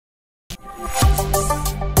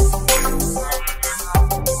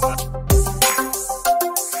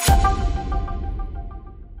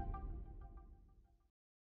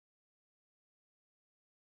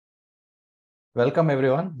Welcome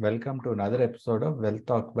everyone. Welcome to another episode of Wealth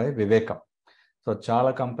Talk by Vivekam. So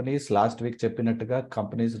చాలా companies last week చెప్పినట్టుగా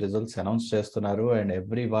companies results announce చేస్తున్నారు and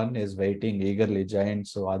every one is waiting eagerly.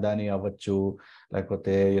 Giants Adani అవ్వచ్చు,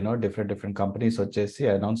 లేకపోతే different companies వచ్చేసి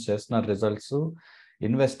announce చేస్తున్నారు results.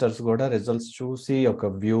 Investors కూడా results చూసి ఒక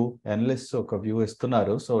వ్యూ, అనలిస్ట్ ఒక వ్యూ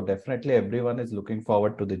ఇస్తున్నారు. So definitely every one is looking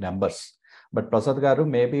forward to the numbers. But Prasad గారు,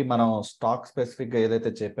 మేబీ మనం స్టాక్ స్పెసిఫిక్గా ఏదైతే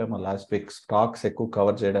చెప్పామో లాస్ట్ వీక్ స్టాక్స్ ఎక్కువ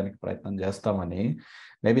కవర్ చేయడానికి ప్రయత్నం చేస్తామని,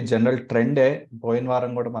 మేబీ జనరల్ ట్రెండే పోయిన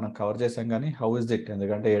వారం కూడా మనం కవర్ చేసాం. కానీ హౌ ఇస్ ఇట్?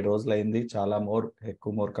 ఎందుకంటే 7 రోజులు అయింది, చాలా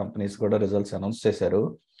ఎక్కువ కంపెనీస్ కూడా రిజల్ట్స్ అనౌన్స్ చేశారు.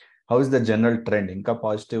 How is the general trend? ఇంకా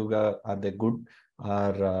పాజిటివ్గా are they good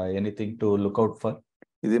or anything to lookout for?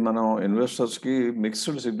 ఇది మనం ఇన్వెస్టర్స్ కి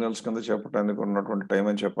మిక్స్డ్ సిగ్నల్స్ కింద చెప్పడానికి ఉన్నటువంటి టైం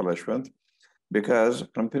అని చెప్పాలి యశ్వంత్. బికాజ్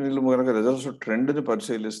కంపెనీలు కనుక రిజల్ట్స్ ట్రెండ్ని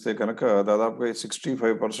పరిశీలిస్తే కనుక దాదాపుగా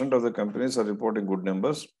 65% of the companies are reporting good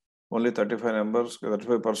numbers. Only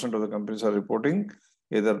 35% of the companies are reporting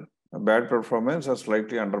either bad performance or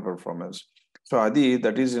slightly under performance. So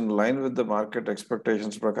that is in line with the market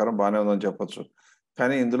expectations ప్రకారం బాగానే ఉందని చెప్పొచ్చు.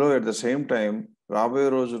 కానీ ఇందులో ఎట్ ద సేమ్ టైం రాబోయే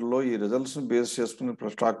రోజుల్లో ఈ రిజల్ట్స్ని base చేసుకుని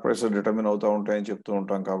స్టాక్ ప్రైసెస్ డిటర్మిన్ అవుతూ ఉంటాయని చెప్తూ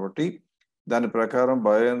ఉంటాం. కాబట్టి దాని ప్రకారం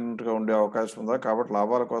బయంగా ఉండే అవకాశం ఉందా, కాబట్టి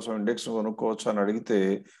లాభాల కోసం ఇండెక్స్ కొనుక్కోవచ్చు అని అడిగితే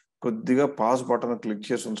కొద్దిగా పాస్ బటన్ క్లిక్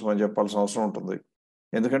చేసి ఉంచమని చెప్పాల్సిన అవసరం ఉంటుంది.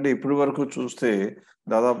 ఎందుకంటే ఇప్పటి వరకు చూస్తే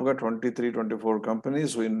దాదాపుగా 23-24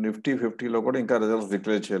 కంపెనీస్ నిఫ్టీ 50లో కూడా ఇంకా రిజల్ట్స్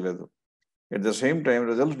డిక్లేర్ చేయలేదు. At the same time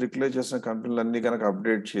results declare చేసిన కంపెనీలు అన్నీ కనుక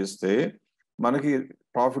అప్డేట్ చేస్తే మనకి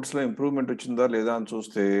ప్రాఫిట్స్లో ఇంప్రూవ్మెంట్ వచ్చిందా లేదా అని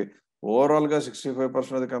చూస్తే ఓవరాల్గా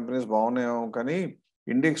 65% ఆఫ్ ద కంపెనీస్ బాగున్నాయేమో, కానీ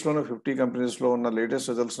ఇండెక్స్లోనే 50 కంపెనీస్లో ఉన్న లేటెస్ట్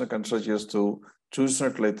రిజల్ట్స్ని కన్సిడర్ చేస్తూ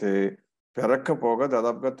చూసినట్లయితే పెరక్కపోగా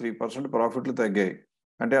దాదాపుగా 3% ప్రాఫిట్లు తగ్గాయి.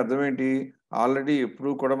 అంటే అర్థం ఏంటి? ఆల్రెడీ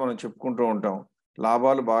ఎప్పుడూ కూడా మనం చెప్పుకుంటూ ఉంటాం,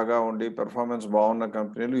 లాభాలు బాగా ఉండి పెర్ఫార్మెన్స్ బాగున్న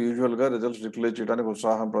కంపెనీలు యూజువల్గా రిజల్ట్స్ డిక్లేర్ చేయడానికి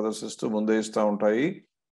ఉత్సాహం ప్రదర్శిస్తూ ముందే ఇస్తూ ఉంటాయి.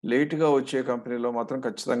 లేట్గా వచ్చే కంపెనీలో మాత్రం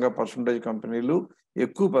ఖచ్చితంగా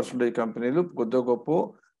ఎక్కువ పర్సంటేజ్ కంపెనీలు కొద్ది గొప్ప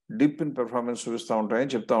డిప్ ఇన్ పెర్ఫార్మెన్స్ చూపిస్తూ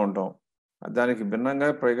ఉంటాయని చెప్తూ ఉంటాం. దానికి భిన్నంగా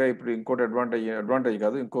పైగా ఇప్పుడు ఇంకోటి అడ్వాంటేజ్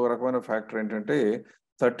కాదు, ఇంకో రకమైన ఫ్యాక్టర్ ఏంటంటే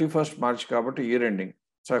 31st మార్చ్ కాబట్టి ఇయర్ ఎండింగ్.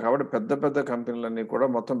 సో కాబట్టి పెద్ద కంపెనీలన్నీ కూడా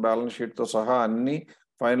మొత్తం బ్యాలెన్స్ షీట్తో సహా అన్ని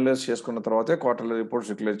ఫైనలైజ్ చేసుకున్న తర్వాతే క్వార్టర్లీ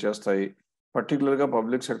రిపోర్ట్స్ డిక్లేర్ చేస్తాయి. పర్టికులర్గా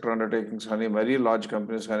పబ్లిక్ సెక్టర్ అండర్టేకింగ్స్ కానీ మరీ లార్జ్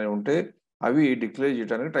కంపెనీస్ కానీ ఉంటే అవి డిక్లేర్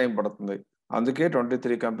చేయడానికి టైం పడుతుంది. అందుకే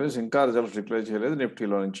 23 కంపెనీస్ ఇంకా రిజల్ట్స్ డిక్లేర్ చేయలేదు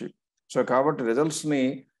నిఫ్టీలో నుంచి. సో కాబట్టి రిజల్ట్స్ని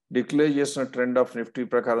డిక్లేర్ చేసిన ట్రెండ్ ఆఫ్ నిఫ్టీ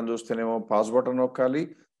ప్రకారం చూస్తేనేమో పాస్ బటన్ నొక్కాలి,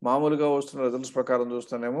 మామూలుగా వస్తున్న రిజల్ట్స్ ప్రకారం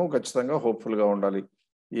చూస్తేనేమో ఖచ్చితంగా హోప్ఫుల్గా ఉండాలి.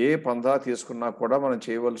 ఏ పందా తీసుకున్నా కూడా మనం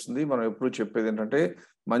చేయవలసింది, మనం ఎప్పుడు చెప్పేది ఏంటంటే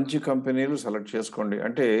మంచి కంపెనీలు సెలెక్ట్ చేసుకోండి.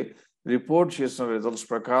 అంటే రిపోర్ట్ చేసిన రిజల్ట్స్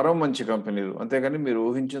ప్రకారం మంచి కంపెనీలు, అంతేగాని మీరు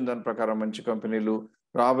ఊహించిన దాని ప్రకారం మంచి కంపెనీలు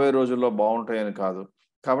రాబోయే రోజుల్లో బాగుంటాయని కాదు.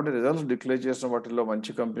 కాబట్టి రిజల్ట్స్ డిక్లేర్ చేసిన వాటిల్లో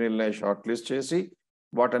మంచి కంపెనీలనే షార్ట్ లిస్ట్ చేసి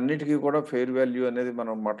వాటన్నిటికీ కూడా ఫెయిర్ వాల్యూ అనేది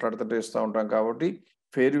మనం మాట్లాడుతుంటే ఇస్తూ ఉంటాం. కాబట్టి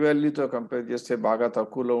ఫెయిర్ వాల్యూతో కంపేర్ చేస్తే బాగా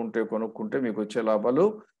తక్కువలో ఉంటే కొనుక్కుంటే మీకు వచ్చే లాభాలు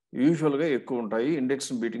యూజువల్గా ఎక్కువ ఉంటాయి,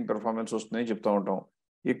 ఇండెక్స్ బీటింగ్ పెర్ఫార్మెన్స్ వస్తుందని చెప్తూ ఉంటాం.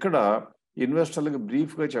 ఇక్కడ ఇన్వెస్టర్లకు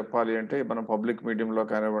బ్రీఫ్గా చెప్పాలి అంటే మనం పబ్లిక్ మీడియంలో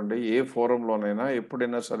కానివ్వండి, ఏ ఫోరంలోనైనా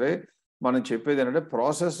ఎప్పుడైనా సరే మనం చెప్పేది ఏంటంటే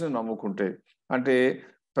ప్రాసెస్ని నమ్ముకుంటే, అంటే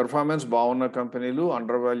పెర్ఫార్మెన్స్ బాగున్న కంపెనీలు,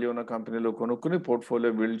 అండర్ వాల్యూ ఉన్న కంపెనీలు కొనుక్కుని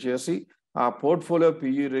పోర్ట్ఫోలియో బిల్డ్ చేసి ఆ పోర్ట్ఫోలియో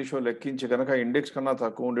పిఈ రేషియో లెక్కించి కనుక ఇండెక్స్ కన్నా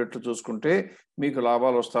తక్కువ ఉండేట్లు చూసుకుంటే మీకు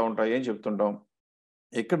లాభాలు వస్తూ ఉంటాయి అని చెప్తుంటాం.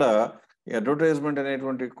 ఇక్కడ అడ్వర్టైజ్మెంట్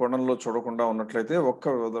అనేటువంటి కోణంలో చూడకుండా ఉన్నట్లయితే ఒక్క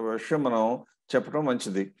విషయం మనం చెప్పడం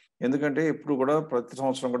మంచిది. ఎందుకంటే ఇప్పుడు కూడా ప్రతి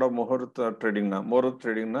సంవత్సరం కూడా ముహూర్త్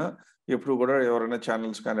ట్రేడింగ్న ఎప్పుడు కూడా ఎవరైనా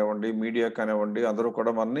ఛానల్స్ కానివ్వండి, మీడియా కానివ్వండి, అందరూ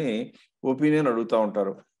కూడా మనని ఒపీనియన్ అడుగుతూ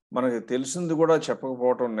ఉంటారు. మనకి తెలిసింది కూడా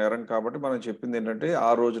చెప్పకపోవటం నేరం. కాబట్టి మనం చెప్పింది ఏంటంటే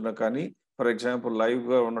ఆ రోజున కానీ, ఫర్ ఎగ్జాంపుల్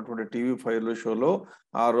లైవ్గా ఉన్నటువంటి TV5 షోలో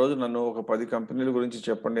ఆ రోజు నన్ను ఒక 10 కంపెనీల గురించి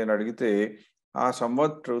చెప్పండి అని అడిగితే ఆ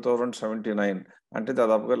సంవత్ 2079 అంటే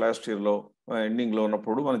దాదాపుగా లాస్ట్ ఇయర్లో ఎండింగ్లో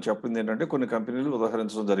ఉన్నప్పుడు మనం చెప్పింది ఏంటంటే కొన్ని కంపెనీలు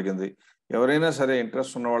ఉదాహరించడం జరిగింది. ఎవరైనా సరే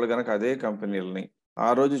ఇంట్రెస్ట్ ఉన్నవాళ్ళు కనుక అదే కంపెనీలని ఆ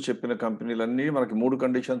రోజు చెప్పిన కంపెనీలన్నీ మనకి 3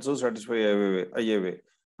 కండిషన్స్ సాటిస్ఫై అయ్యేవే.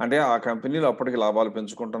 అంటే ఆ కంపెనీలు అప్పటికి లాభాలు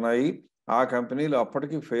పెంచుకుంటున్నాయి, ఆ కంపెనీలు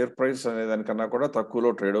అప్పటికి ఫెయిర్ ప్రైస్ అనే దానికన్నా కూడా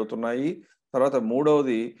తక్కువలో ట్రేడ్ అవుతున్నాయి. తర్వాత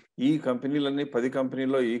మూడవది, ఈ కంపెనీలన్నీ 10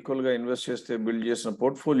 కంపెనీల్లో ఈక్వల్గా ఇన్వెస్ట్ చేస్తే బిల్డ్ చేసిన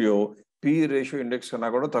పోర్ట్ఫోలియో పిఈ రేషియో ఇండెక్స్ కన్నా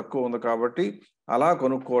కూడా తక్కువ ఉంది. కాబట్టి అలా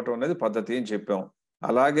కొనుక్కోవటం అనేది పద్ధతి అని చెప్పాం.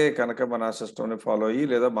 అలాగే కనుక మన సిస్టమ్ని ఫాలో అయ్యి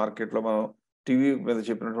లేదా మార్కెట్లో మనం టీవీ మీద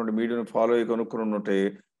చెప్పినటువంటి మీడియాని ఫాలో అయ్యి కొనుక్కుని ఉంటే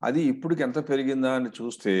అది ఇప్పటికి ఎంత పెరిగిందా అని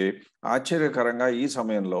చూస్తే ఆశ్చర్యకరంగా ఈ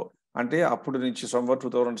సమయంలో, అంటే అప్పుడు నుంచి సంవత్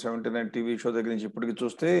 2079 టీవీ షో దగ్గర నుంచి ఇప్పటికి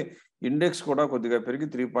చూస్తే ఇండెక్స్ కూడా కొద్దిగా పెరిగి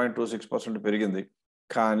 3.26% పెరిగింది.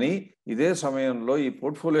 కానీ ఇదే సమయంలో ఈ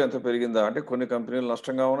పోర్ట్ఫోలియో ఎంత పెరిగిందా అంటే కొన్ని కంపెనీలు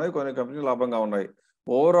నష్టంగా ఉన్నాయి, కొన్ని కంపెనీలు లాభంగా ఉన్నాయి.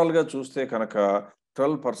 ఓవరాల్గా చూస్తే కనుక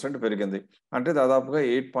 12% పెరిగింది. అంటే దాదాపుగా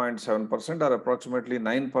 8.7% ఆర్ అప్రాక్సిమేట్లీ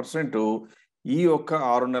 9% ఈ ఒక్క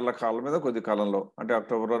 6 నెలల కాలం మీద కొద్ది కాలంలో, అంటే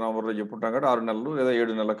అక్టోబర్‌లో, నవంబర్‌లో చెప్పుంటాం కాబట్టి 6 నెలలు లేదా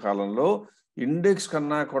 7 నెలల కాలంలో ఇండెక్స్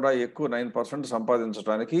కన్నా కూడా ఎక్కువ 9%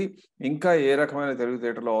 సంపాదించడానికి ఇంకా ఏ రకమైన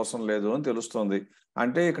తెలివితేటలు అవసరం లేదు అని తెలుస్తోంది.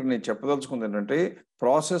 అంటే ఇక్కడ నేను చెప్పదలుచుకుంది ఏంటంటే,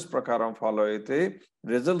 ప్రాసెస్ ప్రకారం ఫాలో అయితే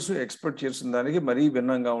రిజల్ట్స్ ఎక్స్‌పెక్ట్ చేసిన దానికి మరీ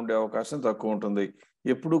భిన్నంగా ఉండే అవకాశం తక్కువ ఉంటుంది.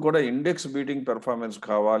 ఎప్పుడు కూడా ఇండెక్స్ బీటింగ్ పెర్ఫార్మన్స్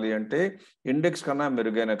కావాలి అంటే ఇండెక్స్ కన్నా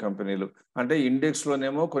మెరుగైన కంపెనీలు, అంటే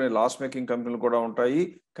ఇండెక్స్‌లోనేమో కొన్ని లాస్ మేకింగ్ కంపెనీలు కూడా ఉంటాయి.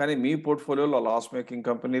 కానీ మీ పోర్ట్‌ఫోలియోలో లాస్ మేకింగ్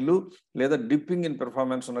కంపెనీలు లేదా డిప్పింగ్ ఇన్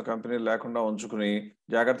పెర్ఫార్మన్స్ ఉన్న కంపెనీలు లేకుండా ఉంచుకుని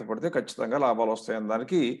జాగ్రత్త పడితే ఖచ్చితంగా లాభాలొస్తాయన్న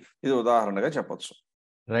దానికి ఇది ఉదాహరణగా చెప్పొచ్చు.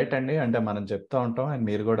 రైట్ అండి. అంటే మనం చెప్తా ఉంటాం అండ్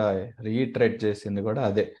మీరు కూడా రీఇటరేట్ చేసింది కూడా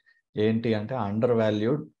అదే. ఏంటి అంటే under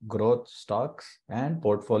valued growth stocks and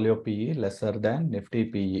portfolio PE lesser than Nifty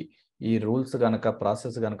PE. ఈ రూల్స్ గనక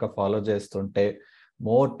ప్రాసెస్ గనక ఫాలో చేస్తుంటే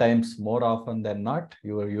more often then not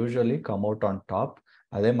you usually come out on top.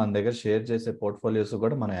 అదే మన దగ్గర షేర్ చేసే పోర్ట్ఫోలియోస్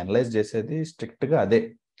కూడా మనం అనలైజ్ చేసేది స్ట్రిక్ట్‌గా అదే.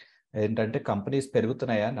 ఏంటంటే companies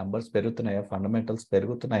పెరుగుతున్నాయా, numbers పెరుగుతున్నాయా, fundamentals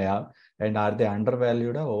పెరుగుతున్నాయా, and are they under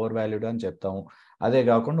వాల్యూడా, over వాల్యూడా అని చెప్తాము. అదే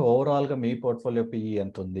కాకుండా ఓవరాల్గా మీ పోర్ట్ఫోలియో పీఈ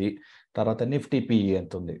ఎంత ఉంది, తర్వాత నిఫ్టీ పీఈ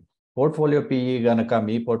ఎంత ఉంది. పోర్ట్ఫోలియో పీఈ గనక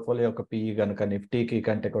మీ పోర్ట్ఫోలియో యొక్క పీఈ గనక నిఫ్టీకి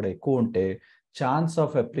కంటే కూడా ఎక్కువ ఉంటే ఛాన్స్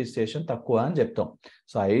ఆఫ్ అప్రిసియేషన్ తక్కువ అని చెప్తాం.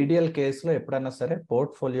 సో ఐడియల్ కేసులో ఎప్పుడైనా సరే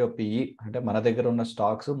పోర్ట్ఫోలియో పీఈ అంటే మన దగ్గర ఉన్న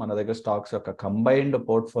స్టాక్స్ యొక్క కంబైన్డ్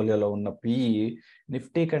పోర్ట్ఫోలియోలో ఉన్న పీఈ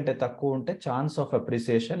నిఫ్టీ కంటే తక్కువ ఉంటే ఛాన్స్ ఆఫ్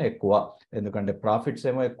అప్రిసియేషన్ ఎక్కువ. ఎందుకంటే ప్రాఫిట్స్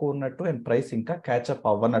ఏమో ఎక్కువ ఉన్నట్టు అండ్ ప్రైస్ ఇంకా క్యాచప్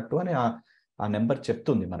అవ్వనట్టు అని ఆ నెంబర్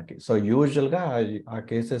చెప్తుంది మనకి. సో యూజువల్గా ఆ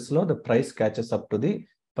కేసెస్లో the price catches up to the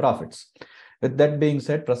profits. With that being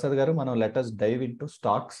said, Prasad గారు, మనం let's dive in to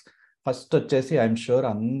stocks. First వచ్చేసి ఐఎమ్ షూర్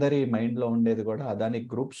అందరి మైండ్లో ఉండేది కూడా అదాని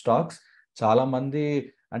గ్రూప్ స్టాక్స్. చాలా మంది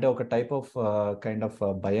అంటే ఒక type of kind of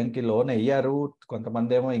భయంకి loan అయ్యారు.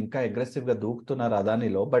 కొంతమంది ఏమో ఇంకా అగ్రెసివ్గా దూకుతున్నారు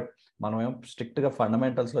అదానిలో. బట్ మనం ఏమో స్ట్రిక్ట్గా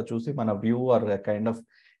ఫండమెంటల్స్లో చూసి మన view are kind of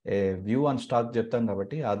view on stock చెప్తాం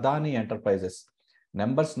కాబట్టి అదాని ఎంటర్ప్రైజెస్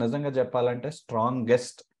నెంబర్స్ నిజంగా చెప్పాలంటే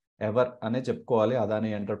స్ట్రాంగెస్ట్ ఎవర్ అనే చెప్పుకోవాలి.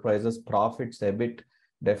 Adani enterprises profits ఎబిట్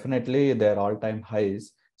definitely they are all time highs.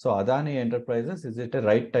 So Adani enterprises is it a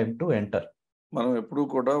right time to enter? మనం ఎప్పుడూ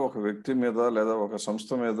కూడా ఒక వ్యక్తి మీద లేదా ఒక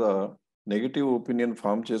సంస్థ మీద నెగటివ్ ఒపీనియన్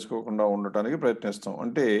ఫామ్ చేసుకోకుండా ఉండటానికి ప్రయత్నిస్తాం.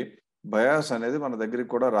 అంటే బయాస్ అనేది మన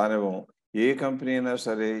దగ్గరికి కూడా రానివ్వం. ఏ కంపెనీ అయినా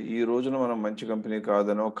సరే ఈ రోజున మనం మంచి కంపెనీ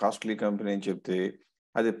కాదనో, కాస్ట్లీ కంపెనీ అని చెప్తే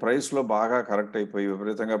అది ప్రైస్‌లో బాగా కరెక్ట్ అయిపోయి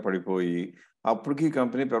విపరీతంగా పడిపోయి అప్పటికి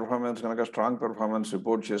కంపెనీ పెర్ఫార్మన్స్ కనుక స్ట్రాంగ్ పెర్ఫార్మన్స్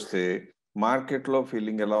రిపోర్ట్ చేస్తే మార్కెట్‌లో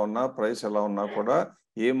ఫీలింగ్ ఎలా ఉన్నా, ప్రైస్ ఎలా ఉన్నా కూడా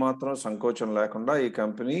ఏమాత్రం సంకోచం లేకుండా ఈ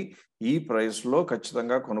కంపెనీ ఈ ప్రైస్‌లో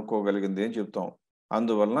ఖచ్చితంగా కొనుక్కోగలిగింది అని చెప్తాం.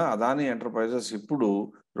 అందువలన అదాని ఎంటర్‌ప్రైజెస్ ఇప్పుడు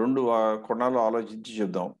 2 కోణాలు ఆలోచించి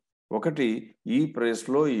చెప్దాం. ఒకటి, ఈ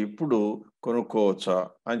ప్రైస్‌లో ఇప్పుడు కొనుక్కోవచ్చా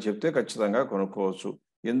అని చెప్తే ఖచ్చితంగా కొనుక్కోవచ్చు.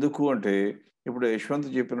 ఎందుకు అంటే ఇప్పుడు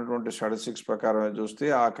యశ్వంత్ చెప్పినటువంటి స్టాటిస్టిక్స్ ప్రకారమే చూస్తే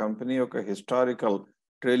ఆ కంపెనీ యొక్క హిస్టారికల్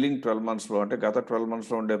ట్రైలింగ్ 12 మంత్స్‌లో అంటే గత 12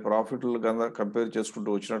 మంత్స్‌లో ఉండే ప్రాఫిట్‌లు గనక కంపేర్ చేసుకుంటూ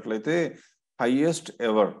వచ్చినట్లయితే హైయెస్ట్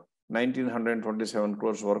ఎవర్ 1,927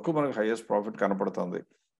 క్రోర్స్ వరకు మనకు హైయెస్ట్ ప్రాఫిట్ కనపడుతుంది.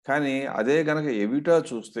 కానీ అదే గనక ఎబిటా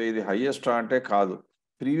చూస్తే ఇది హైయెస్టా అంటే కాదు.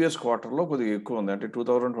 ప్రీవియస్ క్వార్టర్‌లో కొద్దిగా ఎక్కువ ఉంది. అంటే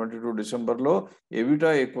 2022 డిసెంబర్‌లో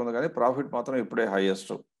ఎబిటా ఎక్కువ ఉంది కానీ ప్రాఫిట్ మాత్రం ఇప్పుడే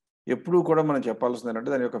హైయెస్ట్. ఎప్పుడూ కూడా మనం చెప్పాల్సింది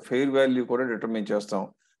ఏంటంటే దాని యొక్క ఫెయిర్ వాల్యూ కూడా డిటర్మిన్ చేస్తాం.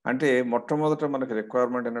 అంటే మొట్టమొదట మనకు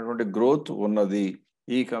రిక్వైర్మెంట్ అయినటువంటి గ్రోత్ ఉన్నది.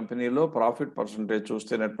 ఈ కంపెనీలో ప్రాఫిట్ పర్సెంటేజ్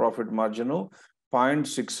చూస్తే నెట్ ప్రాఫిట్ మార్జిన్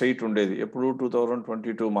 0.68 ఉండేది. ఎప్పుడు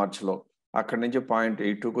 2022 మార్చ్‌లో. అక్కడి నుంచి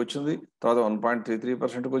 0.82కి వచ్చింది. తర్వాత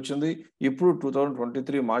 1.33%కి వచ్చింది. ఇప్పుడు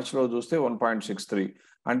 2023 మార్చ్‌లో చూస్తే 1.63.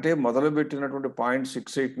 అంటే మొదలుపెట్టినటువంటి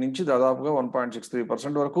 0.68 నుంచి దాదాపుగా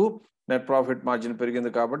 1.63% వరకు నెట్ ప్రాఫిట్ మార్జిన్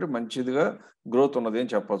పెరిగింది కాబట్టి మంచిదిగా గ్రోత్ ఉన్నది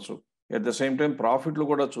అని చెప్పొచ్చు. ఎట్ ద సేమ్ టైమ్ ప్రాఫిట్‌లు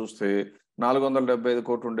కూడా చూస్తే 475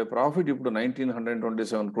 కోట్లు ఉండే ప్రాఫిట్ ఇప్పుడు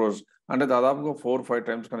 1,927 క్రోర్స్, అంటే దాదాపుగా 4, 5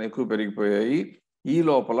 టైమ్స్ కన్నా ఎక్కువ పెరిగిపోయాయి. ఈ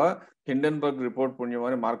లోపల హిండెన్బర్గ్ రిపోర్ట్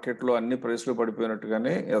పుణ్యమని మార్కెట్‌లో అన్ని ప్రైస్‌లు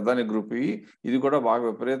పడిపోయినట్టుగానే అదాని గ్రూప్ ఇది కూడా బాగా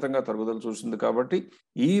విపరీతంగా తరుగుదల చూసింది కాబట్టి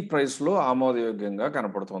ఈ ప్రైస్‌లో ఆమోదయోగ్యంగా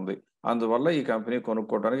కనపడుతుంది. అందువల్ల ఈ కంపెనీ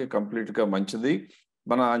కొనుక్కోవడానికి కంప్లీట్‌గా మంచిది.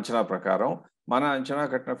 మన అంచనా ప్రకారం. మన అంచనా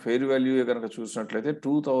కట్టిన ఫెయిర్ వాల్యూ గనక చూసినట్లయితే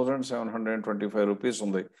రూ. 2,725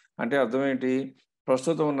 ఉంది. అంటే అర్థం ఏంటి?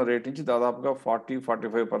 ప్రస్తుతం ఉన్న రేట్ నుంచి దాదాపుగా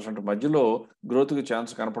 40-45% మధ్యలో గ్రోత్‌కి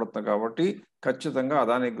ఛాన్స్ కనపడుతుంది కాబట్టి ఖచ్చితంగా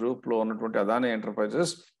అదాని గ్రూప్‌లో ఉన్నటువంటి అదాని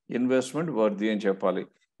ఎంటర్‌ప్రైజెస్ ఇన్వెస్ట్‌మెంట్ వర్తీ అని చెప్పాలి.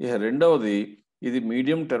 ఇక రెండవది, ఇది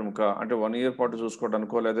మీడియం టర్మ్‌కా అంటే 1 ఇయర్ పాటు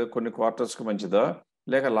చూసుకోవడానికో లేదా కొన్ని క్వార్టర్స్‌కి మంచిదా?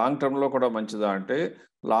 లేక లాంగ్ టర్మ్‌లో కూడా మంచిదా అంటే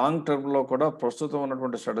లాంగ్ టర్మ్‌లో కూడా ప్రస్తుతం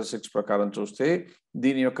ఉన్నటువంటి స్టాటిస్టిక్స్ ప్రకారం చూస్తే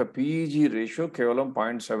దీని యొక్క పీఈజీ రేషియో కేవలం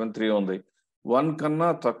 0.73 ఉంది. 1 కన్నా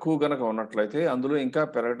తక్కువ గనక ఉన్నట్లయితే అందులో ఇంకా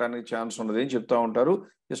పెరగడానికి ఛాన్స్ ఉన్నది అని చెప్తా ఉంటారు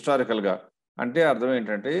హిస్టారికల్‌గా. అంటే అర్థం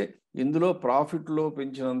ఏంటంటే ఇందులో ప్రాఫిట్‌లో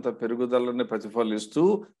పెంచినంత పెరుగుదలని ప్రతిఫలిస్తూ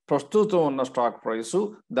ప్రస్తుతం ఉన్న స్టాక్ ప్రైసు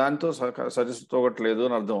దాంతో సరితూగట్లేదు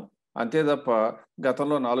అని అర్థం. అంతే తప్ప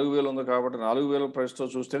గతంలో 4000 ఉంది కాబట్టి 4000 ప్రైస్‌తో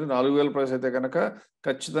చూస్తేనే 4000 ప్రైస్ అయితే గనక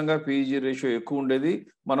ఖచ్చితంగా పీఈజీ రేషియో ఎక్కువ ఉండేది.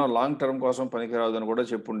 మనం లాంగ్ టర్మ్ కోసం పనికిరాదని కూడా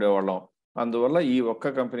చెప్పుండేవాళ్ళం. అందువల్ల ఈ ఒక్క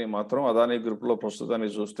కంపెనీ మాత్రం అదానీ గ్రూప్‌లో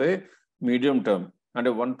ప్రస్తుతానికి చూస్తే మీడియం టర్మ్ అంటే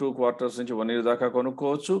 1, 2 క్వార్టర్స్ నుంచి 1 ఇయర్ దాకా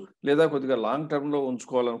కొనుక్కోవచ్చు. లేదా కొద్దిగా లాంగ్ టర్మ్‌లో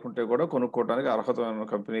ఉంచుకోవాలనుకుంటే కూడా కొనుక్కోవడానికి అర్హతమైన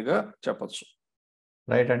కంపెనీగా చెప్పొచ్చు.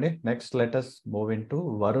 రైట్ అండి. Next let us move into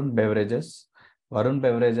Varun beverages. Varun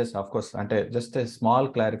beverages of course అంటే జస్ట్ ఏ స్మాల్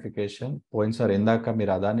క్లారిఫికేషన్. పోయినసారి ఇందాక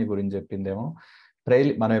మీరు అదానీ గురించి చెప్పిందేమో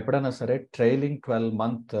మనం ఎప్పుడైనా సరే trailing 12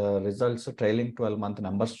 month results, trailing 12 month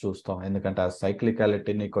numbers చూస్తాం. ఎందుకంటే ఆ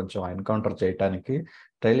సైక్లికాలిటీని కొంచెం ఎన్కౌంటర్ చేయడానికి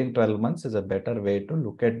trailing 12 months is a better way to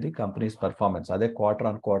look at the companies performance. అదే క్వార్టర్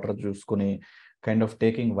ఆన్ క్వార్టర్ చూసుకుని kind of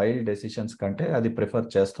taking wild decisions కంటే అది ప్రిఫర్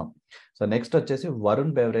చేస్తాం. సో నెక్స్ట్ వచ్చేసి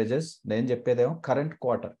వరుణ్ బెవరేజెస్. నేను చెప్పేదేమో కరెంట్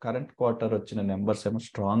క్వార్టర్ వచ్చిన నెంబర్స్ ఏమో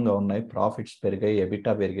స్ట్రాంగ్గా ఉన్నాయి. ప్రాఫిట్స్ పెరిగాయి,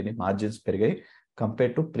 ఎబిటా పెరిగినాయి, మార్జిన్స్ పెరిగాయి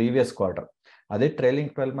కంపేర్ టు ప్రీవియస్ క్వార్టర్. అదే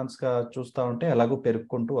ట్రైలింగ్ 12 మంత్స్గా చూస్తూ ఉంటే ఎలాగో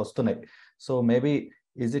పెరుగుకుంటూ వస్తున్నాయి. So maybe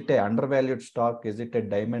is it A under valued stock, is it A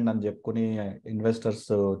diamond అని చెప్పుకుని ఇన్వెస్టర్స్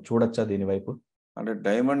చూడొచ్చా దీని వైపు? అంటే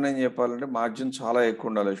డైమండ్ అని చెప్పాలంటే మార్జిన్ చాలా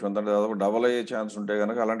ఎక్కువ ఉండాలి యశ్వంత్. అంటే దాదాపు డబల్ అయ్యే ఛాన్స్ ఉంటే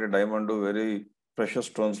గనక అలాంటి డైమండ్ వెరీ ప్రెషస్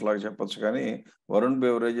స్టోన్స్ లాగా చెప్పొచ్చు. కానీ Varun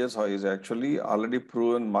beverages is actually already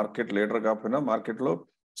proven market leader కాకపోయినా మార్కెట్‌లో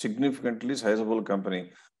significantly sizeable company.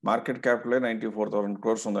 Market క్యాపిటలే 94,000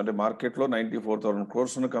 crores ఉంది. అంటే మార్కెట్‌లో 94,000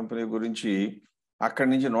 క్రోర్స్ ఉన్న కంపెనీ గురించి అక్కడి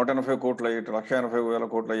నుంచి 180 కోట్లు అయ్యే 1,80,000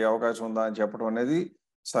 కోట్లు అయ్యే అవకాశం ఉందా అని చెప్పడం అనేది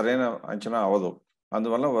సరైన అంచనా అవ్వదు.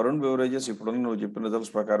 అందువల్ల వరుణ్ బెవరేజెస్ ఇప్పుడున్న నువ్వు చెప్పిన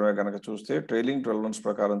రిజల్ట్స్ ప్రకారమే గనక చూస్తే ట్రైలింగ్ 12 మంత్స్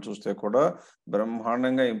ప్రకారం చూస్తే కూడా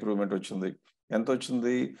బ్రహ్మాండంగా ఇంప్రూవ్‌మెంట్ వచ్చింది.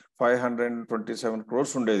 ఎంతొచ్చింది? 527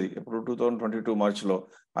 క్రోర్స్ ఉండేది. ఎప్పుడు 2022 మార్చ్‌లో.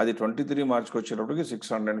 అది 23 మార్చ్‌కొచ్చేటప్పటికి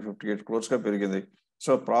 658 క్రోర్స్‌గా పెరిగింది.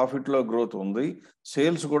 సో, ప్రాఫిట్‌లో గ్రోత్ ఉంది.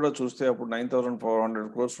 సేల్స్ కూడా చూస్తే అప్పుడు 9,400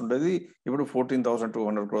 క్రోర్స్ ఉండేది. ఇప్పుడు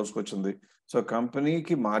 14,200 క్రోర్స్‌కొచ్చింది. సో,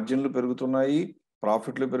 కంపెనీకి మార్జిన్‌లు పెరుగుతున్నాయి,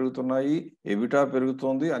 ప్రాఫిట్‌లు పెరుగుతున్నాయి, ఎబిటా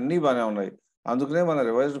పెరుగుతోంది. అన్నీ బానే ఉన్నాయి. అందుకనే మన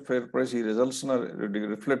రివైజ్డ్ ఫెయిర్ ప్రైస్ ఈ రిజల్ట్స్‌ని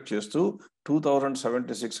రిఫ్లెక్ట్ చేస్తూ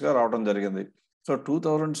 2076గా రావడం జరిగింది. సో,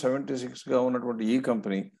 2076గా ఉన్నటువంటి ఈ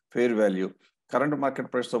company fair value current market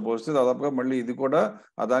ప్రైస్‌తో పోలిస్తే దాదాపుగా మళ్ళీ ఇది కూడా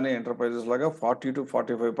అదానీ ఎంటర్‌ప్రైజెస్ లాగా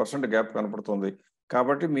 40-45% గ్యాప్ కనపడుతుంది.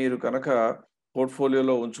 కాబట్టి మీరు కనుక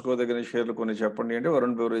పోర్ట్‌ఫోలియోలో ఉంచుకోదగిన షేర్లు కొన్ని చెప్పండి అంటే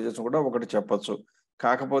వరుణ్ బెవరేజెస్ కూడా ఒకటి చెప్పొచ్చు.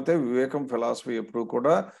 కాకపోతే వివేకం ఫిలాసఫీ ఎప్పుడూ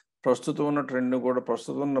కూడా ప్రస్తుతం ఉన్న ట్రెండ్‌ని కూడా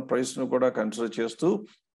ప్రస్తుతం ఉన్న ప్రైస్‌ని కూడా కన్సిడర్ చేస్తూ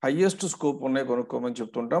హైయెస్ట్ స్కోప్ ఉన్నాయి కొనుక్కోమని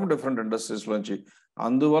చెప్తుంటాం డిఫరెంట్ ఇండస్ట్రీస్‌లోంచి.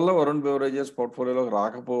 అందువల్ల వరుణ్ బెవరేజెస్ పోర్ట్‌ఫోలియోలోకి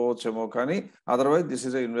రాకపోవచ్చేమో కానీ otherwise this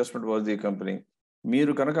is a investment worthy company.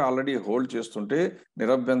 మీరు కనుక ఆల్రెడీ హోల్డ్ చేస్తుంటే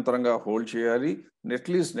నిరభ్యంతరంగా హోల్డ్ చేయాలి.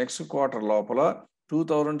 అట్‌లీస్ట్ నెక్స్ట్ క్వార్టర్ లోపల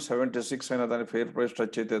 2076 అయిన దాని ఫెయిర్ ప్రైస్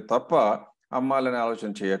టచ్ అయితే తప్ప అమ్మాలనే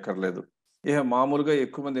ఆలోచన చేయక్కర్లేదు. ఇహ మామూలుగా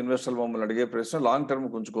ఎక్కువ మంది ఇన్వెస్టర్లు మమ్మల్ని అడిగే ప్రశ్న లాంగ్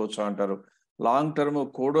టర్మ్‌కి ఉంచుకోవచ్చా అంటారు. లాంగ్ టర్మ్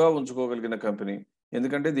కూడా ఉంచుకోగలిగిన కంపెనీ.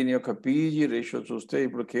 ఎందుకంటే దీని యొక్క పీఈజీ రేషియో చూస్తే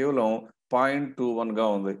ఇప్పుడు కేవలం 0.21గా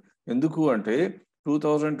ఉంది. ఎందుకు అంటే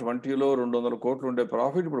 2020లో 200 కోట్లు ఉండే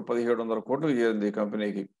ప్రాఫిట్ ఇప్పుడు 1,700 కోట్లకు చేరింది ఈ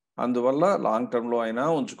కంపెనీకి. అందువల్ల లాంగ్ టర్మ్‌లో అయినా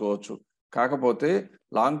ఉంచుకోవచ్చు. కాకపోతే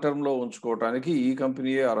లాంగ్ టర్మ్‌లో ఉంచుకోవటానికి ఈ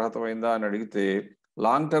కంపెనీయే అర్హతమైందా అని అడిగితే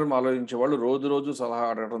లాంగ్ టర్మ్ ఆలోచించే వాళ్ళు రోజు రోజు సలహా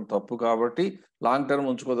అడగడం తప్పు కాబట్టి లాంగ్ టర్మ్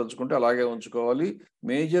ఉంచుకోదలుచుకుంటే అలాగే ఉంచుకోవాలి.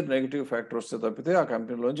 మేజర్ నెగెటివ్ ఫ్యాక్టర్ వస్తే తప్పితే ఆ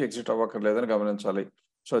కంపెనీలోంచి ఎగ్జిట్ అవ్వక్కర్లేదని గమనించాలి.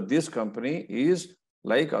 So this company is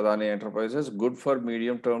like Adani Enterprises, good for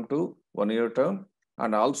medium term to 1 year term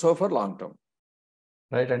and also for long term.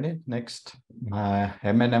 Right అండి. నెక్స్ట్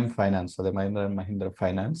M&M ఫైనాన్స్, అదే Mahindra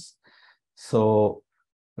finance. So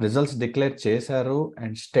results declare చేశారు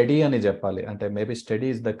and study అని చెప్పాలి. అంటే maybe study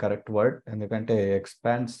is the correct word. ఎందుకంటే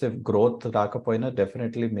expansive growth రాకపోయినా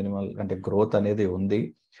definitely minimal అంటే growth అనేది ఉంది.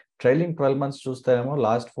 ట్రైలింగ్ 12 మంత్స్ చూస్తేనేమో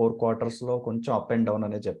లాస్ట్ 4 క్వార్టర్స్లో కొంచెం అప్ అండ్ డౌన్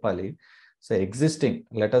అనే చెప్పాలి. So existing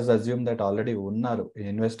let us assume that already ఉన్నారు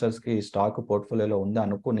ఇన్వెస్టర్స్కి స్టాక్ పోర్ట్ఫోలియోలో ఉంది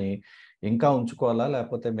అనుకుని ఇంకా ఉంచుకోవాలా,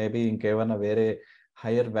 లేకపోతే మేబీ ఇంకేమైనా వేరే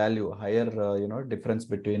higher value, higher difference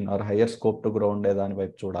between are higher scope to grow ఉండే దాని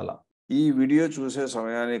వైపు చూడాలా? ఈ వీడియో చూసే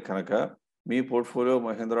సమయానికి కనుక మీ portfolio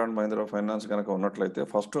Mahindra and Mahindra finance కనుక ఉన్నట్లయితే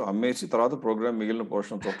ఫస్ట్ అమ్మేసి తర్వాత ప్రోగ్రామ్ మిగిలిన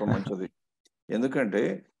పోర్షన్ చూడటం మంచిది. ఎందుకంటే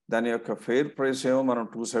దాని యొక్క ఫెయిర్ ప్రైస్ ఏమో మనం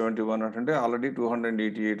 271 అంటే ఆల్రెడీ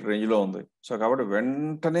 288 రేంజ్‌లో ఉంది. సో, కాబట్టి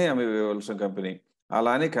వెంటనే అమ్మివేయవలసిన కంపెనీ.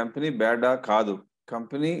 అలా అని కంపెనీ బ్యాడా? కాదు.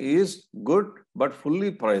 Company is good but fully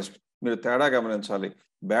priced. మీరు తేడా గమనించాలి.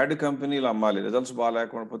 బ్యాడ్ కంపెనీలు అమ్మాలి. రిజల్ట్స్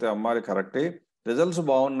బాలేకపోతే అమ్మాలి కరెక్టే. రిజల్ట్స్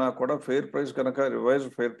బాగున్నా కూడా ఫెయిర్ ప్రైస్ కనుక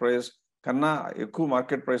రివైజ్డ్ ఫెయిర్ ప్రైస్ కన్నా ఎక్కువ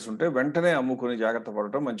మార్కెట్ ప్రైస్ ఉంటే వెంటనే అమ్ముకుని జాగ్రత్త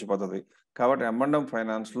పడటం మంచి పద్ధతి. కాబట్టి M&M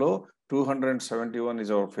ఫైనాన్స్లో 271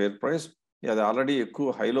 ఈజ్ అవర్ ఫేర్ ప్రైస్. అది ఆల్రెడీ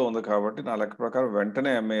ఎక్కువ హైలో ఉంది కాబట్టి నా లెక్క ప్రకారం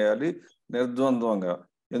వెంటనే అమ్మేయాలి నిర్ద్వంద్వంగా.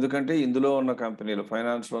 ఎందుకంటే ఇందులో ఉన్న కంపెనీలు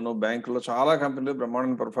ఫైనాన్స్లోను బ్యాంకులో చాలా కంపెనీలు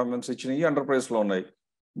బ్రహ్మాండమైన పెర్ఫార్మెన్స్ ఇచ్చినాయి, అండర్ ప్రైస్లో ఉన్నాయి.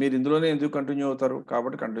 మీరు ఇందులోనే ఎందుకు కంటిన్యూ అవుతారు?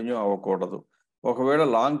 కాబట్టి కంటిన్యూ అవ్వకూడదు. ఒకవేళ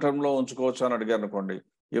లాంగ్ టర్మ్లో ఉంచుకోవచ్చు అని అడిగారు అనుకోండి,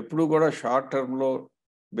 ఎప్పుడు కూడా షార్ట్ టర్మ్లో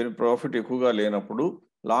ప్రాఫిట్ ఎక్కువగా లేనప్పుడు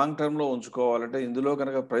లాంగ్ టర్మ్లో ఉంచుకోవాలంటే ఇందులో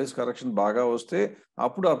కనుక ప్రైస్ కరెక్షన్ బాగా వస్తే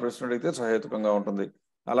అప్పుడు ఆ ప్రశ్న అడిగితే సహేతుకంగా ఉంటుంది.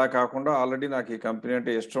 అలా కాకుండా ఆల్రెడీ నాకు ఈ కంపెనీ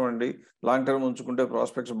అంటే ఇష్టం అండి, లాంగ్ టర్మ్ ఉంచుకుంటే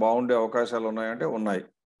ప్రాస్పెక్ట్స్ బాగుండే అవకాశాలు ఉన్నాయంటే ఉన్నాయి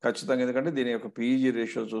ఖచ్చితంగా. ఎందుకంటే దీని యొక్క పీఈజీ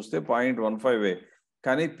రేషియో చూస్తే 0.15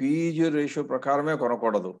 కానీ పీఈజీ రేషియో ప్రకారమే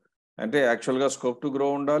కొనకూడదు. అంటే యాక్చువల్గా స్కోప్ టు గ్రో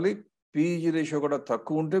ఉండాలి, పీఈజీ రేషియో కూడా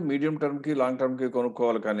తక్కువ ఉంటే మీడియం టర్మ్కి లాంగ్ టర్మ్కి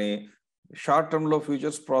కొనుక్కోవాలి. కానీ షార్ట్ టర్మ్లో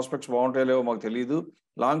ఫ్యూచర్స్ ప్రాస్పెక్ట్స్ బాగుంటాయో లేవో మాకు తెలియదు,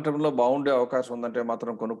 లాంగ్ టర్మ్లో బాగుండే అవకాశం ఉందంటే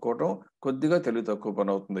మాత్రం కొనుక్కోవటం కొద్దిగా తెలివి తక్కువ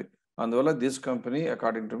పని అవుతుంది. అందువల్ల this company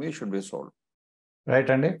according to me should be sold. Right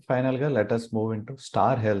అండి. ఫైనల్గా let us move in to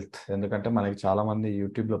star health. ఎందుకంటే మనకి చాలా మంది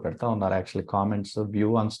యూట్యూబ్లో పెడతా ఉన్నారు actually comments, view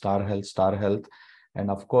on star health.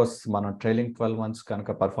 And of course మనం ట్రైలింగ్ 12 months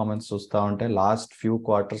కనుక పర్ఫార్మెన్స్ చూస్తూ ఉంటే లాస్ట్ ఫ్యూ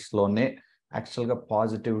క్వార్టర్స్లోనే యాక్చువల్గా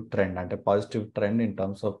positive trend in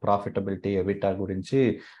terms of profitability EBITDA గురించి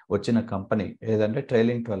వచ్చిన కంపెనీ ఏదంటే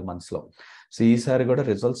ట్రైలింగ్ 12 monthsలో. సో ఈసారి కూడా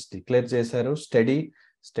రిజల్ట్స్ డిక్లేర్ చేశారు.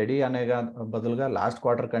 స్టడీ అనే బదులుగా లాస్ట్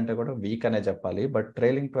క్వార్టర్ కంటే కూడా వీక్ అనే చెప్పాలి, బట్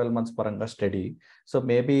ట్రైలింగ్ 12 months పరంగా study. So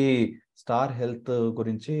maybe star health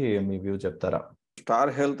గురించి మీ వ్యూ చెప్తారా?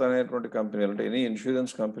 స్టార్ హెల్త్ అనేటువంటి కంపెనీ అంటే ఎనీ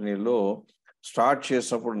ఇన్సూరెన్స్ కంపెనీలో స్టార్ట్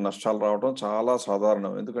చేసినప్పుడు నష్టాలు రావడం చాలా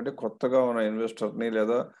సాధారణం. ఎందుకంటే కొత్తగా ఉన్న ఇన్వెస్టర్ని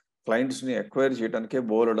లేదా క్లయింట్స్ని ఎక్వైర్ చేయడానికే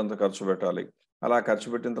బోలెడంత ఖర్చు పెట్టాలి. అలా ఖర్చు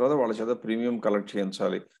పెట్టిన తర్వాత వాళ్ళ చేత ప్రీమియం కలెక్ట్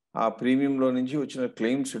చేయించాలి. ఆ ప్రీమియంలో నుంచి వచ్చిన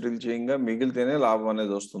క్లెయిమ్ సెటిల్ చేయంగా మిగిలితేనే లాభం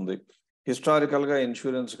అనేది వస్తుంది. హిస్టారికల్గా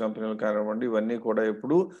ఇన్సూరెన్స్ కంపెనీలు కానివ్వండి ఇవన్నీ కూడా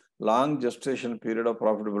ఎప్పుడు long gestation period of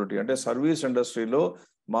profitability అంటే సర్వీస్ ఇండస్ట్రీలో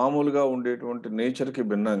మామూలుగా ఉండేటువంటి నేచర్కి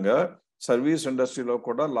భిన్నంగా సర్వీస్ ఇండస్ట్రీలో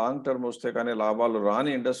కూడా లాంగ్ టర్మ్ వస్తే కానీ లాభాలు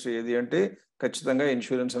రాని ఇండస్ట్రీ ఏది అంటే ఖచ్చితంగా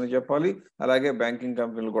ఇన్సూరెన్స్ అని చెప్పాలి, అలాగే బ్యాంకింగ్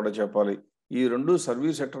కంపెనీలు కూడా చెప్పాలి. ఈ రెండు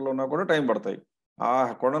సర్వీస్ సెక్టర్లో ఉన్నా కూడా టైం పడతాయి. ఆ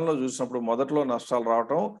కోణంలో చూసినప్పుడు మొదట్లో నష్టాలు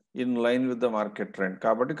రావటం in line with the market trend,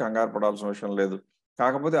 కాబట్టి కంగారు పడాల్సిన విషయం లేదు.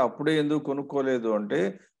 కాకపోతే అప్పుడే ఎందుకు కొనుక్కోలేదు అంటే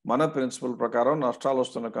మన ప్రిన్సిపల్ ప్రకారం నష్టాలు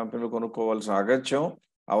వస్తున్న కంపెనీలు కొనుక్కోవాల్సిన అగత్యం,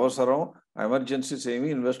 అవసరం, ఎమర్జెన్సీస్ ఏమీ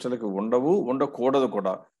ఇన్వెస్టర్లకు ఉండకూడదు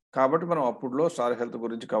కూడా. కాబట్టి మనం అప్పుడులో స్టార్ హెల్త్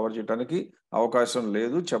గురించి కవర్ చేయడానికి అవకాశం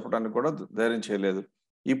లేదు, చెప్పడానికి కూడా ధైర్యం చేయలేదు.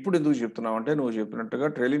 ఇప్పుడు ఎందుకు చెప్తున్నామంటే నువ్వు చెప్పినట్టుగా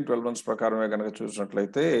ట్రైలింగ్ 12 months ప్రకారమే కనుక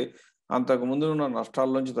చూసినట్లయితే అంతకుముందు ఉన్న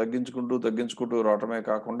నష్టాల నుంచి తగ్గించుకుంటూ రావటమే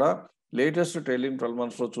కాకుండా లేటెస్ట్ ట్రైలింగ్ 12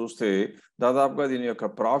 monthsలో చూస్తే దాదాపుగా దీని యొక్క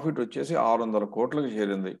ప్రాఫిట్ వచ్చేసి 600 కోట్లకు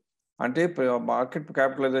చేరింది. అంటే మార్కెట్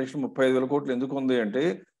క్యాపిటలైజేషన్ 35,000 కోట్లు ఎందుకు ఉంది అంటే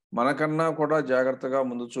మనకన్నా కూడా జాగ్రత్తగా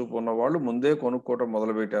ముందు చూపు ఉన్న వాళ్ళు ముందే కొనుక్కోవటం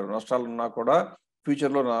మొదలుపెట్టారు. నష్టాలున్నా కూడా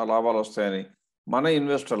ఫ్యూచర్లో లాభాలు వస్తాయని. మన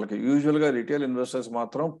ఇన్వెస్టర్లకి యూజువల్గా రిటైల్ ఇన్వెస్టర్స్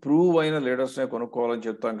మాత్రం ప్రూవ్ అయిన లీడర్స్నే కొనుక్కోవాలని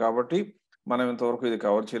చెప్తాం కాబట్టి మనం ఇంతవరకు ఇది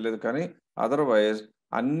కవర్ చేయలేదు. కానీ అదర్వైజ్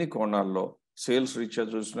అన్ని కోణాల్లో సేల్స్ రీత్యా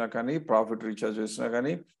చూసినా కానీ, ప్రాఫిట్ రీత్యా చూసినా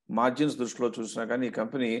కానీ, మార్జిన్స్ దృష్టిలో చూసినా కానీ ఈ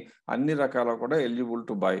కంపెనీ అన్ని రకాల కూడా ఎలిజిబుల్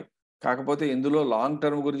టు బై. కాకపోతే ఇందులో లాంగ్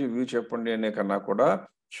టర్మ్ గురించి వ్యూ చెప్పండి అనే కన్నా కూడా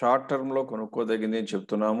షార్ట్ టర్మ్లో కొనుక్కోదగింది అని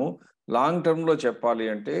చెప్తున్నాము. లాంగ్ టర్మ్లో చెప్పాలి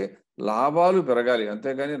అంటే లాభాలు పెరగాలి,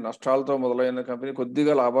 అంతేగాని నష్టాలతో మొదలైన కంపెనీ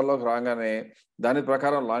కొద్దిగా లాభాల్లోకి రాగానే దాని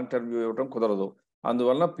ప్రకారం లాంగ్ టర్మ్ వ్యూ ఇవ్వడం కుదరదు.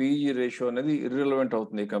 అందువల్ల పీఈ రేషియో అనేది ఇర్రిలవెంట్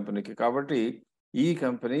అవుతుంది ఈ కంపెనీకి. కాబట్టి ఈ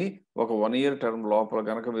కంపెనీ ఒక 1 year టర్మ్ లోపల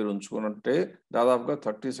కనుక మీరు ఉంచుకున్నట్టే దాదాపుగా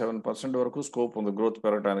 37% వరకు స్కోప్ ఉంది గ్రోత్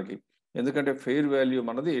పెరగడానికి. ఎందుకంటే ఫెయిర్ వాల్యూ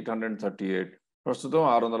మనది 838, ప్రస్తుతం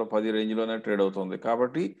 610 రేంజ్లోనే ట్రేడ్ అవుతుంది.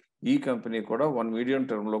 కాబట్టి ఈ కంపెనీ కూడా 1 medium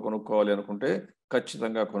టర్మ్లో కొనుక్కోవాలి అనుకుంటే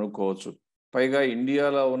ఖచ్చితంగా కొనుక్కోవచ్చు. పైగా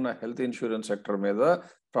ఇండియాలో ఉన్న హెల్త్ ఇన్సూరెన్స్ సెక్టర్ మీద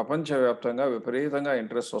ప్రపంచవ్యాప్తంగా విపరీతంగా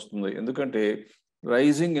ఇంట్రెస్ట్ వస్తుంది. ఎందుకంటే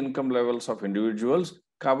rising income levels of individuals,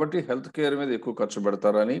 కాబట్టి హెల్త్ కేర్ మీద ఎక్కువ ఖర్చు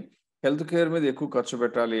పెడతారని, హెల్త్ కేర్ మీద ఎక్కువ ఖర్చు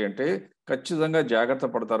పెట్టాలి అంటే ఖచ్చితంగా జాగ్రత్త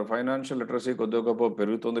పడతారు. ఫైనాన్షియల్ లిటరసీ కొద్దిగా గొప్ప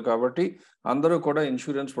పెరుగుతుంది కాబట్టి అందరూ కూడా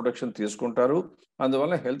ఇన్సూరెన్స్ ప్రొటెక్షన్ తీసుకుంటారు.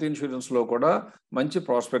 అందువల్ల హెల్త్ ఇన్సూరెన్స్లో కూడా మంచి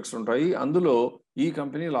ప్రాస్పెక్ట్స్ ఉంటాయి. అందులో ఈ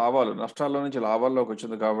కంపెనీ నష్టాల్లో నుంచి లాభాల్లోకి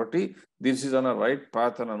వచ్చింది కాబట్టి this is an right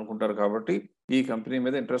path అని అనుకుంటారు. కాబట్టి ఈ కంపెనీ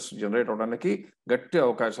మీద ఇంట్రెస్ట్ జనరేట్ అవడానికి గట్టి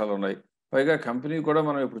అవకాశాలు ఉన్నాయి. పైగా కంపెనీ కూడా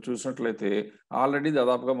మనం ఇప్పుడు చూసినట్లయితే ఆల్రెడీ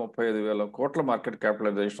దాదాపుగా 35,000 కోట్ల మార్కెట్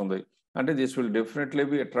క్యాపిటలైజేషన్ ఉంది. అంటే this will definitely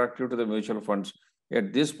be attractive to the mutual funds. At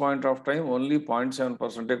this point of time only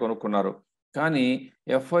 0.7% కొనుక్కున్నారు. కానీ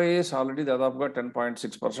ఎఫ్ఐఏస్ ఆల్రెడీ దాదాపుగా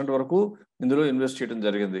 10.6% వరకు ఇందులో ఇన్వెస్ట్ చేయడం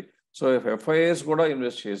జరిగింది. సో ఎఫ్ఐఏస్ కూడా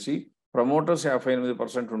ఇన్వెస్ట్ చేసి ప్రమోటర్స్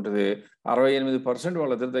 58% ఉంటుంది, 68%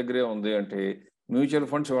 వాళ్ళ దగ్గరే ఉంది అంటే మ్యూచువల్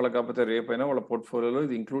ఫండ్స్ వాళ్ళ కాకపోతే రేపైనా వాళ్ళ పోర్ట్ఫోలియోలో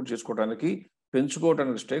ఇది ఇంక్లూడ్ చేసుకోవడానికి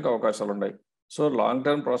పెంచుకోవడానికి స్టేక్ అవకాశాలు ఉన్నాయి. సో లాంగ్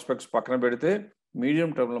టర్మ్ ప్రాస్పెక్ట్స్ పక్కన పెడితే మీడియం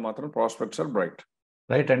టర్మ్లో మాత్రం ప్రాస్పెక్ట్స్ ఆర్ బ్రైట్.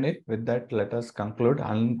 రైట్ అండి. With that let us conclude.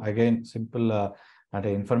 And again simple అంటే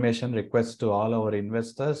information request to all our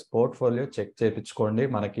investors, portfolio check చేయించుకోండి.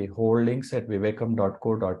 మనకి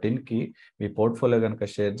holdings@vivekam.co.in కి మీ పోర్ట్ఫోలియో కనుక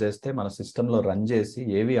షేర్ చేస్తే మన సిస్టంలో రన్ చేసి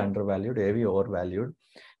ఏవి అండర్ వాల్యూడ్, ఏవి ఓవర్ వాల్యూడ్,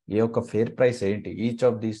 ఏ యొక్క ఫేర్ ప్రైస్ ఏంటి, ఈచ్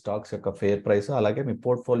ఆఫ్ ది స్టాక్స్ యొక్క ఫేర్ ప్రైస్, అలాగే మీ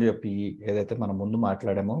పోర్ట్ఫోలియో పిఈ ఏదైతే మనం ముందు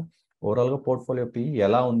మాట్లాడామో ఓవరాల్గా పోర్ట్ఫోలియో పిఈ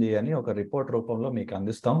ఎలా ఉంది అని ఒక రిపోర్ట్ రూపంలో మీకు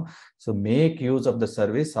అందిస్తాం. So make use of the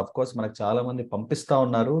service. Of course మనకు చాలా మంది పంపిస్తూ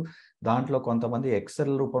ఉన్నారు, దాంట్లో కొంతమంది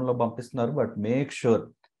ఎక్సెల్ రూపంలో పంపిస్తున్నారు. బట్ మేక్ షూర్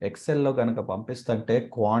ఎక్సెల్లో కనుక పంపిస్తుంటే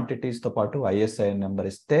క్వాంటిటీస్తో పాటు ఐఎస్ఐఎన్ నెంబర్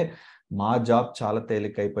ఇస్తే మా జాబ్ చాలా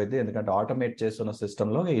తేలిక అయిపోయింది, ఎందుకంటే ఆటోమేట్ చేస్తున్న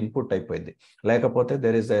సిస్టంలో ఇన్పుట్ అయిపోయింది. లేకపోతే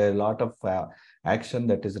there is a lot of action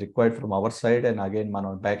that is required from our side, and again మనం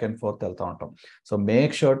బ్యాక్ అండ్ ఫోర్త్ వెళ్తూ ఉంటాం. So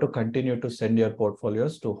make sure to continue to send your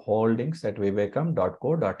portfolios to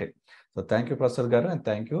holdings@vivekam.co.in. So thank you, Prasad garu, and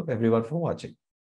thank you everyone for watching.